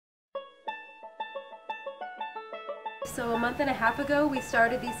So a month and a half ago we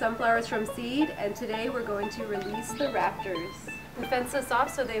started these sunflowers from seed, and today we're going to release the raptors. We fenced this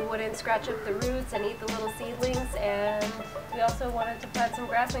off so they wouldn't scratch up the roots and eat the little seedlings, and we also wanted to plant some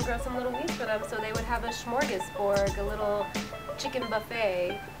grass and grow some little weeds for them so they would have a smorgasbord, a little chicken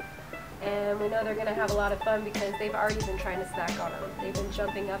buffet. And we know they're going to have a lot of fun because they've already been trying to snack on them. They've been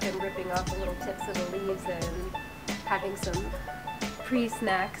jumping up and ripping off the little tips of the leaves and having some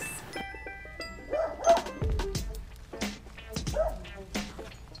pre-snacks.